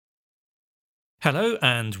Hello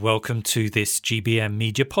and welcome to this GBM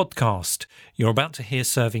Media podcast. You're about to hear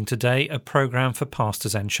Serving Today, a programme for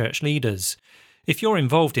pastors and church leaders. If you're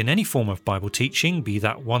involved in any form of Bible teaching, be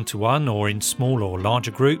that one-to-one or in small or larger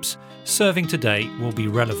groups, Serving Today will be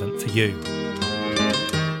relevant for you.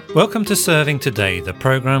 Welcome to Serving Today, the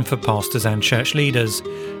programme for pastors and church leaders.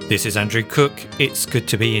 This is Andrew Cook. It's good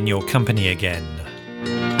to be in your company again.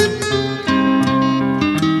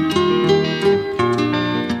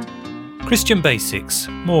 Christian Basics,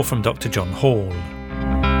 more from Dr. John Hall.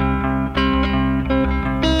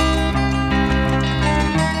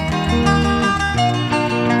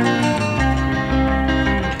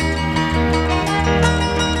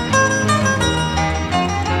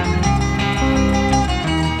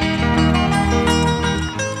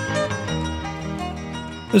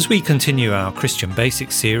 As we continue our Christian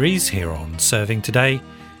Basics series here on Serving Today,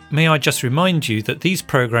 may I just remind you that these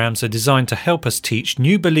programmes are designed to help us teach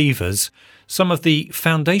new believers some of the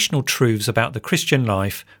foundational truths about the Christian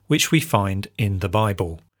life which we find in the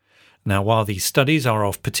Bible. Now, while these studies are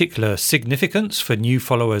of particular significance for new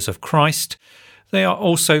followers of Christ, they are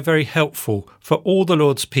also very helpful for all the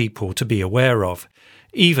Lord's people to be aware of,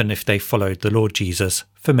 even if they followed the Lord Jesus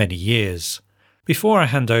for many years. Before I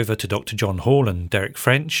hand over to Dr. John Hall and Derek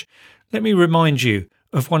French, let me remind you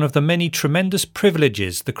of one of the many tremendous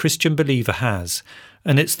privileges the Christian believer has,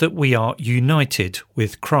 and it's that we are united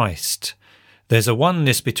with Christ. There's a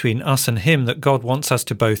oneness between us and Him that God wants us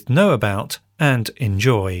to both know about and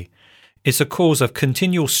enjoy. It's a cause of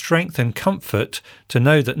continual strength and comfort to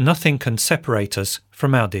know that nothing can separate us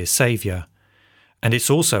from our dear Saviour. And it's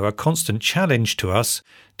also a constant challenge to us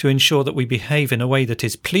to ensure that we behave in a way that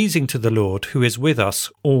is pleasing to the Lord who is with us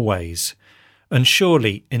always. And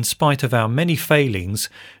surely, in spite of our many failings,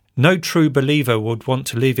 no true believer would want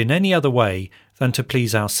to live in any other way than to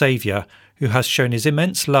please our Saviour, who has shown His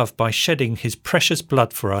immense love by shedding His precious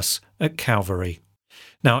blood for us at Calvary.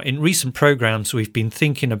 Now, in recent programmes, we've been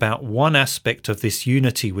thinking about one aspect of this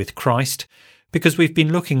unity with Christ, because we've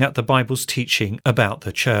been looking at the Bible's teaching about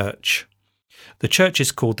the church. The church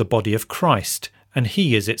is called the body of Christ, and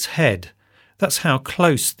He is its head. That's how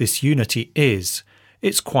close this unity is.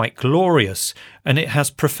 It's quite glorious, and it has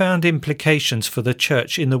profound implications for the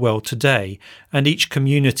church in the world today and each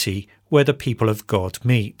community where the people of God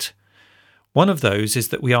meet. One of those is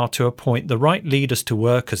that we are to appoint the right leaders to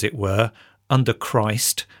work, as it were, under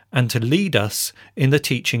Christ and to lead us in the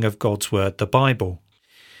teaching of God's Word, the Bible.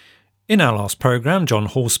 In our last programme, John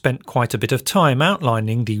Hall spent quite a bit of time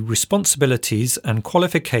outlining the responsibilities and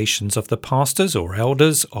qualifications of the pastors or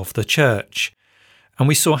elders of the church. And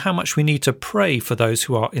we saw how much we need to pray for those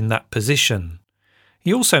who are in that position.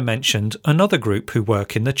 He also mentioned another group who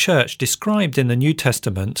work in the church, described in the New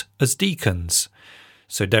Testament as deacons.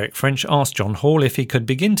 So Derek French asked John Hall if he could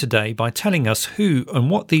begin today by telling us who and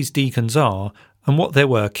what these deacons are and what their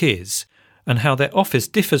work is, and how their office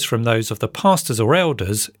differs from those of the pastors or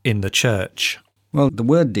elders in the church. Well, the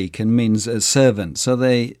word deacon means a servant, so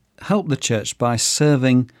they help the church by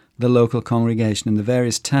serving the local congregation and the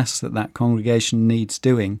various tasks that congregation needs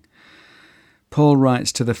doing. Paul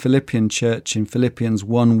writes to the Philippian church in Philippians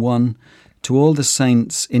 1:1, "To all the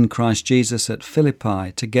saints in Christ Jesus at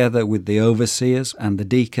Philippi, together with the overseers and the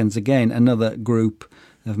deacons," again another group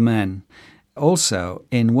of men. Also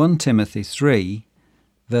in 1 Timothy 3,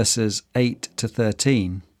 verses 8 to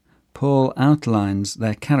 13, Paul outlines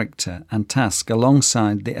their character and task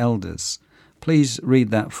alongside the elders. Please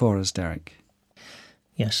read that for us, Derek.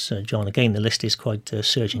 Yes, John, again, the list is quite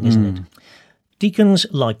searching, isn't it? Deacons,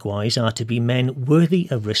 likewise, are to be men worthy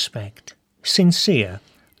of respect, sincere,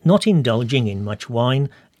 not indulging in much wine,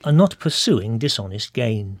 and not pursuing dishonest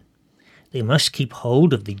gain. They must keep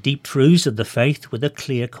hold of the deep truths of the faith with a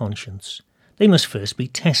clear conscience. They must first be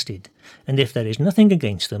tested, and if there is nothing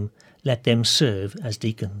against them, let them serve as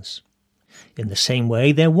deacons. In the same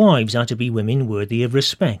way, their wives are to be women worthy of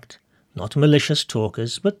respect, not malicious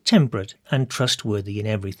talkers, but temperate and trustworthy in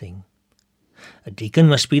everything. A deacon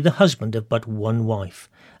must be the husband of but one wife,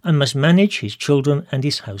 and must manage his children and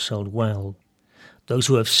his household well. Those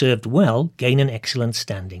who have served well gain an excellent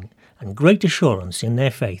standing, and great assurance in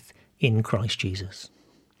their faith in Christ Jesus.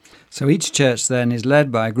 So each church then is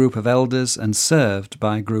led by a group of elders and served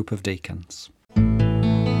by a group of deacons.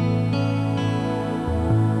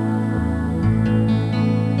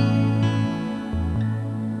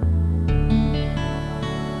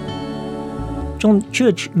 John,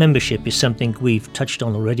 church membership is something we've touched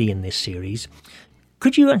on already in this series.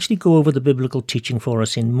 Could you actually go over the biblical teaching for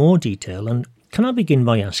us in more detail? And can I begin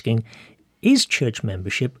by asking, is church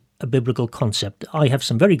membership a biblical concept? I have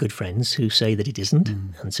some very good friends who say that it isn't,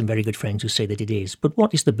 and some very good friends who say that it is. But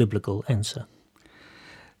what is the biblical answer?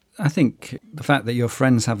 I think the fact that your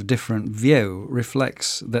friends have a different view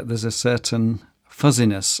reflects that there's a certain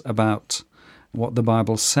fuzziness about what the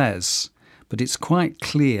Bible says, but it's quite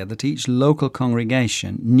clear that each local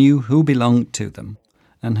congregation knew who belonged to them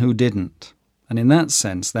and who didn't. And in that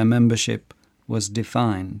sense, their membership was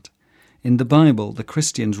defined. In the Bible, the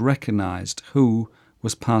Christians recognized who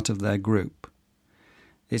was part of their group.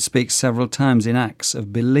 It speaks several times in Acts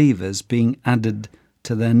of believers being added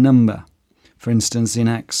to their number. For instance, in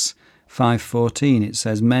Acts 5:14, it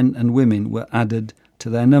says men and women were added to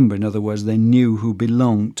their number. In other words, they knew who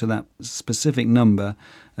belonged to that specific number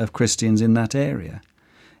of Christians in that area.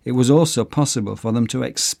 It was also possible for them to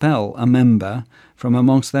expel a member from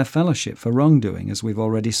amongst their fellowship for wrongdoing, as we've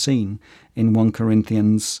already seen in 1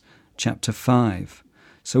 Corinthians chapter 5.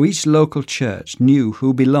 So each local church knew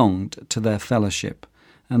who belonged to their fellowship,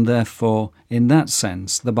 and therefore, in that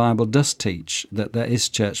sense, the Bible does teach that there is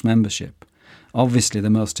church membership. Obviously, the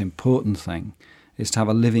most important thing is to have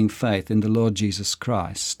a living faith in the Lord Jesus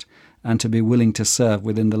Christ and to be willing to serve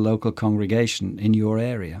within the local congregation in your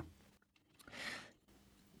area.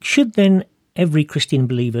 Should then every Christian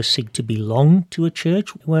believer seek to belong to a church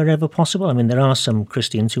wherever possible? I mean, there are some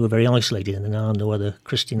Christians who are very isolated and there are no other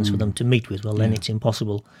Christians for them to meet with. Well, then it's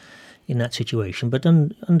impossible in that situation. But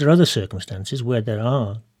under other circumstances where there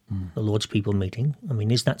are the Lord's people meeting, I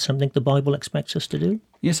mean, is that something the Bible expects us to do?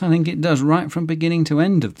 Yes, I think it does, right from beginning to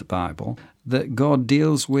end of the Bible, that God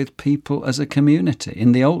deals with people as a community.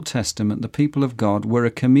 In the Old Testament, the people of God were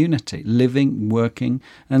a community, living, working,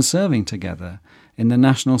 and serving together in the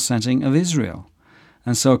national setting of Israel.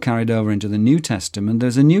 And so carried over into the New Testament,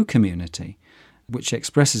 there's a new community which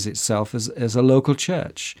expresses itself as a local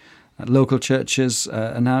church. Local churches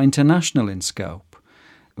are now international in scope.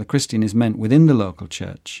 The Christian is meant within the local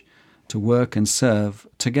church to work and serve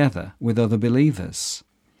together with other believers.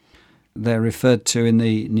 They're referred to in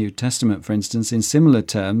the New Testament, for instance, in similar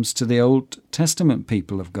terms to the Old Testament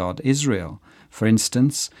people of God, Israel. For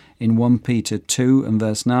instance, in 1 Peter 2 and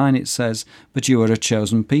verse 9 it says, "But you are a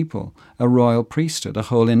chosen people, a royal priesthood, a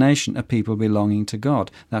holy nation, a people belonging to God."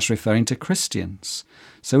 That's referring to Christians.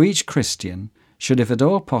 So each Christian should, if at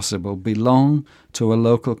all possible, belong to a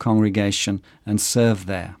local congregation and serve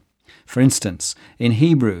there. For instance, in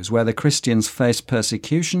Hebrews, where the Christians faced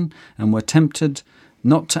persecution and were tempted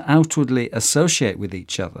not to outwardly associate with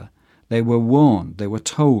each other, they were warned, they were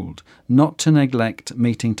told not to neglect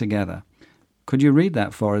meeting together. Could you read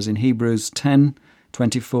that for us in Hebrews 10,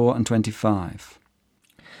 24 and 25?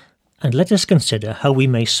 "And let us consider how we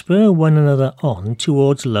may spur one another on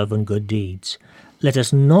towards love and good deeds. Let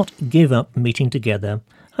us not give up meeting together,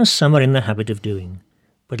 as some are in the habit of doing,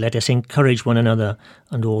 but let us encourage one another,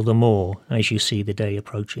 and all the more as you see the day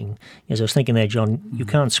approaching." As I was thinking there, John, you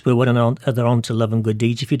can't spur one another on to love and good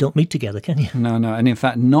deeds if you don't meet together, can you? No. And in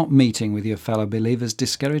fact, not meeting with your fellow believers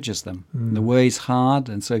discourages them. The way's hard,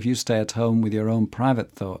 and so if you stay at home with your own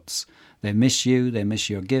private thoughts, they miss you, they miss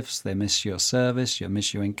your gifts, they miss your service, they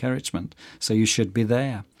miss your encouragement. So you should be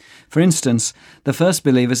there. For instance, the first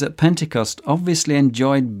believers at Pentecost obviously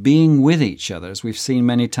enjoyed being with each other, as we've seen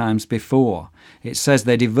many times before. It says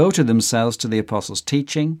they devoted themselves to the apostles'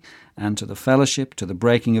 teaching and to the fellowship, to the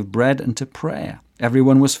breaking of bread and to prayer.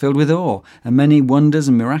 Everyone was filled with awe, and many wonders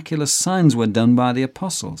and miraculous signs were done by the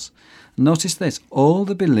apostles. Notice this, all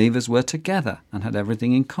the believers were together and had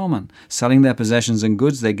everything in common. Selling their possessions and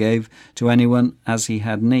goods they gave to anyone as he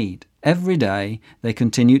had need. Every day they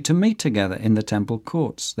continued to meet together in the temple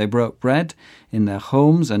courts. They broke bread in their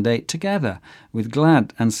homes and ate together with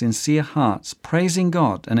glad and sincere hearts, praising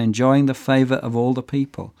God and enjoying the favor of all the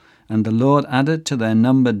people. And the Lord added to their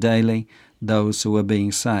number daily those who were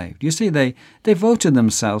being saved. You see, they devoted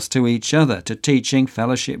themselves to each other, to teaching,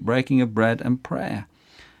 fellowship, breaking of bread, and prayer.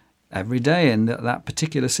 Every day in that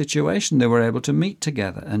particular situation, they were able to meet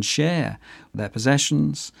together and share their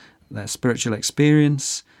possessions, their spiritual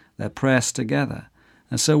experience, their prayers together.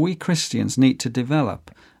 And so we Christians need to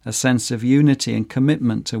develop a sense of unity and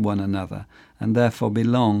commitment to one another, and therefore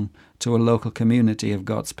belong to a local community of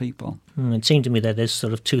God's people. It seemed to me that there's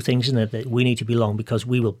sort of two things in there, that we need to belong because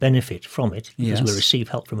we will benefit from it, because we'll receive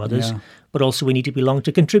help from others, but also we need to belong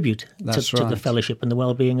to contribute to the fellowship and the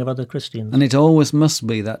well-being of other Christians. And it always must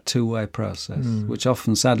be that two-way process, which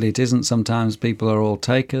often, sadly, it isn't. Sometimes people are all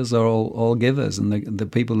takers or all givers, and the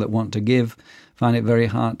people that want to give find it very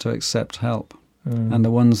hard to accept help. And the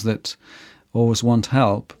ones that always want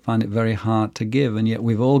help find it very hard to give, and yet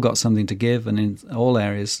we've all got something to give, and in all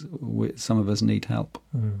areas some of us need help.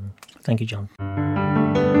 Thank you, John.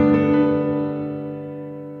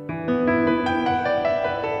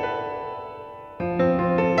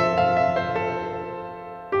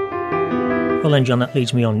 Well then, John, that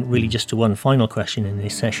leads me on really just to one final question in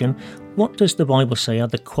this session. What does the Bible say are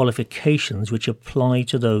the qualifications which apply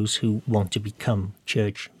to those who want to become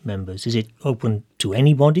church members? Is it open to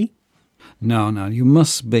anybody? No, you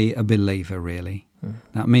must be a believer, really.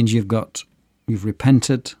 That means you've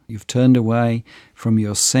repented, you've turned away from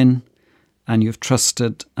your sin, and you've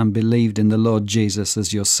trusted and believed in the Lord Jesus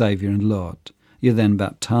as your Saviour and Lord. You're then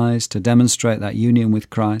baptized to demonstrate that union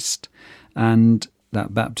with Christ, and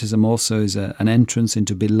that baptism also is an entrance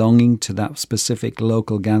into belonging to that specific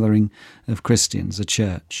local gathering of Christians, a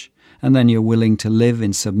church. And then you're willing to live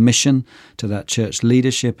in submission to that church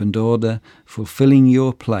leadership and order, fulfilling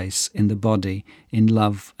your place in the body in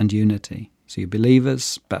love and unity. So you're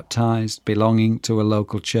believers, baptized, belonging to a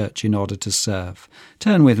local church in order to serve.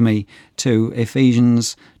 Turn with me to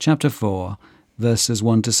Ephesians chapter 4, verses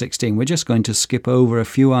 1 to 16. We're just going to skip over a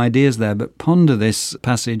few ideas there, but ponder this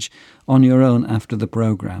passage on your own after the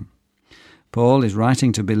program. Paul is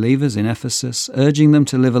writing to believers in Ephesus, urging them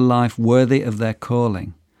to live a life worthy of their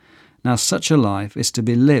calling. Now, such a life is to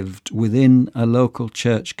be lived within a local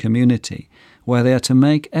church community, where they are to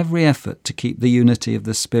make every effort to keep the unity of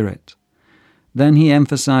the Spirit. Then he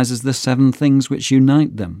emphasizes the 7 things which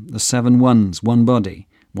unite them, the 7 ones, one body,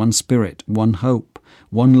 one Spirit, one hope,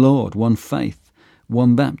 one Lord, one faith,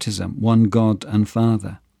 one baptism, one God and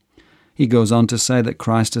Father. He goes on to say that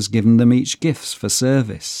Christ has given them each gifts for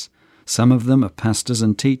service. Some of them are pastors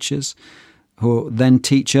and teachers, who then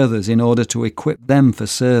teach others in order to equip them for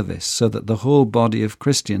service, so that the whole body of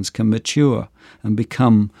Christians can mature and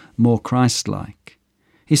become more Christ-like.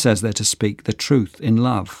 He says they're to speak the truth in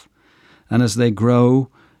love. And as they grow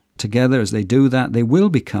together, as they do that, they will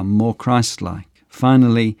become more Christ-like.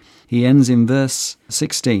 Finally, he ends in verse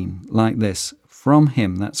 16 like this: From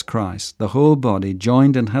him, that's Christ, the whole body,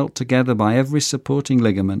 joined and held together by every supporting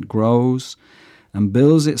ligament, grows and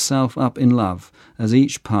builds itself up in love as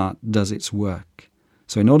each part does its work.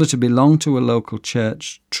 So in order to belong to a local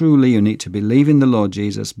church, truly you need to believe in the Lord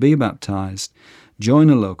Jesus, be baptized, join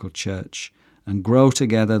a local church, and grow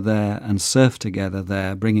together there and serve together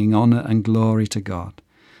there, bringing honor and glory to God.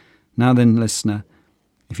 Now then, listener,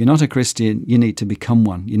 if you're not a Christian, you need to become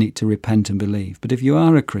one. You need to repent and believe. But if you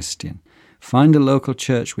are a Christian, find a local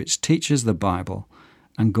church which teaches the Bible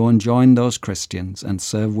and go and join those Christians and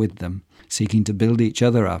serve with them, seeking to build each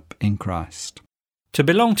other up in Christ. To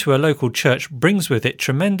belong to a local church brings with it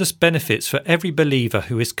tremendous benefits for every believer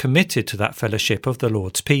who is committed to that fellowship of the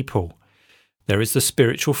Lord's people. There is the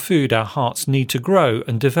spiritual food our hearts need to grow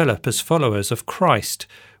and develop as followers of Christ,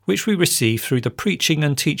 which we receive through the preaching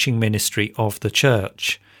and teaching ministry of the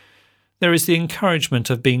church. There is the encouragement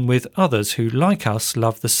of being with others who, like us,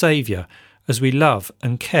 love the Saviour, as we love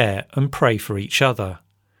and care and pray for each other.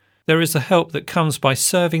 There is the help that comes by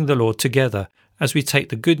serving the Lord together as we take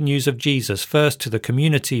the good news of Jesus first to the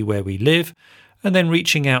community where we live and then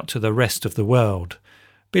reaching out to the rest of the world.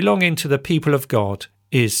 Belonging to the people of God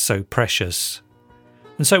is so precious.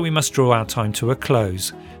 And so we must draw our time to a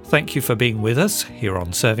close. Thank you for being with us here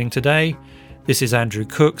on Serving Today. This is Andrew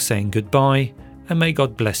Cook saying goodbye, and may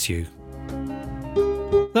God bless you.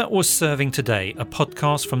 That was Serving Today, a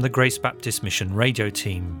podcast from the Grace Baptist Mission radio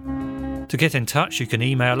team. To get in touch, you can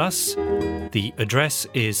email us. The address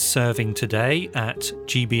is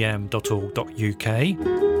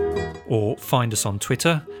servingtoday@gbm.org.uk, or find us on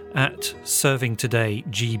Twitter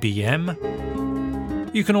 @ServingTodayGBM.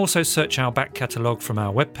 You can also search our back catalogue from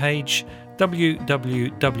our webpage,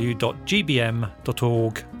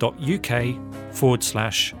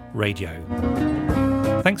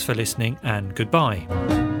 www.gbm.org.uk/radio. Thanks for listening and goodbye.